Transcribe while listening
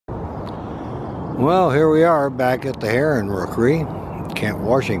Well, here we are back at the Heron Rookery, Kent,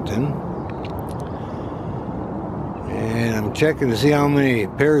 Washington. And I'm checking to see how many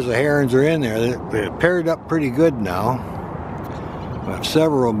pairs of herons are in there. They're paired up pretty good now. But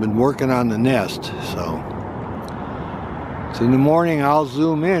several have been working on the nest, so in the morning I'll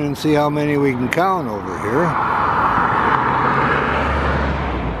zoom in and see how many we can count over here.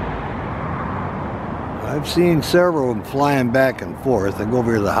 I've seen several of them flying back and forth. I go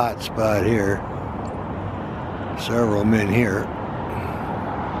over to the hot spot here. Several men here.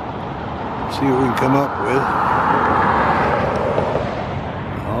 See what we can come up with.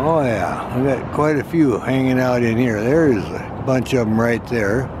 Oh yeah, we got quite a few hanging out in here. There's a bunch of them right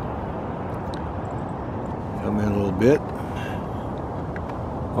there. Come in a little bit.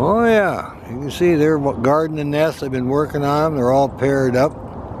 Oh yeah, you can see they're guarding the nest. I've been working on them. They're all paired up.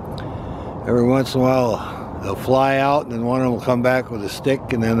 Every once in a while they'll fly out and then one of them will come back with a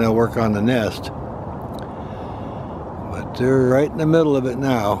stick and then they'll work on the nest. But they're right in the middle of it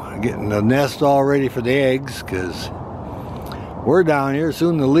now, getting the nest all ready for the eggs, because we're down here.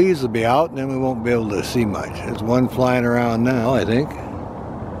 Soon the leaves will be out and then we won't be able to see much. There's one flying around now, I think.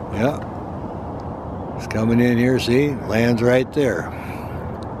 Yeah. It's coming in here, see? Lands right there.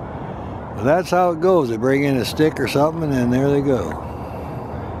 Well, that's how it goes. They bring in a stick or something and then there they go.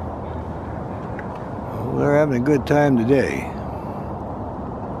 Well, they're having a good time today.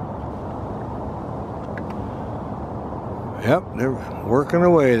 Yep, they're working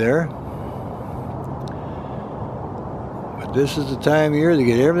away there. But this is the time of year to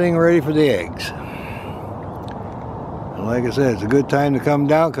get everything ready for the eggs. And like I said, it's a good time to come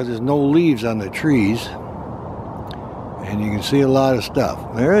down because there's no leaves on the trees. And you can see a lot of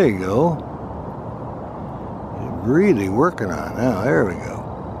stuff. There you go. They're really working on it now. There we go.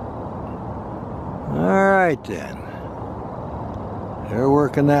 Alright then. They're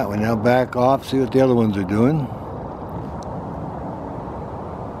working that one. Now back off, see what the other ones are doing.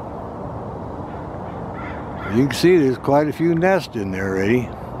 You can see there's quite a few nests in there already.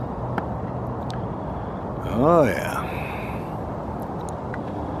 Oh yeah.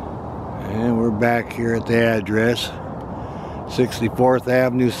 And we're back here at the address. 64th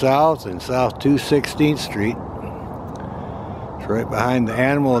Avenue South and South 216th Street. It's right behind the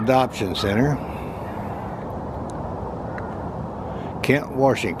Animal Adoption Center. Kent,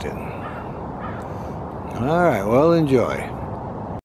 Washington. Alright, well enjoy.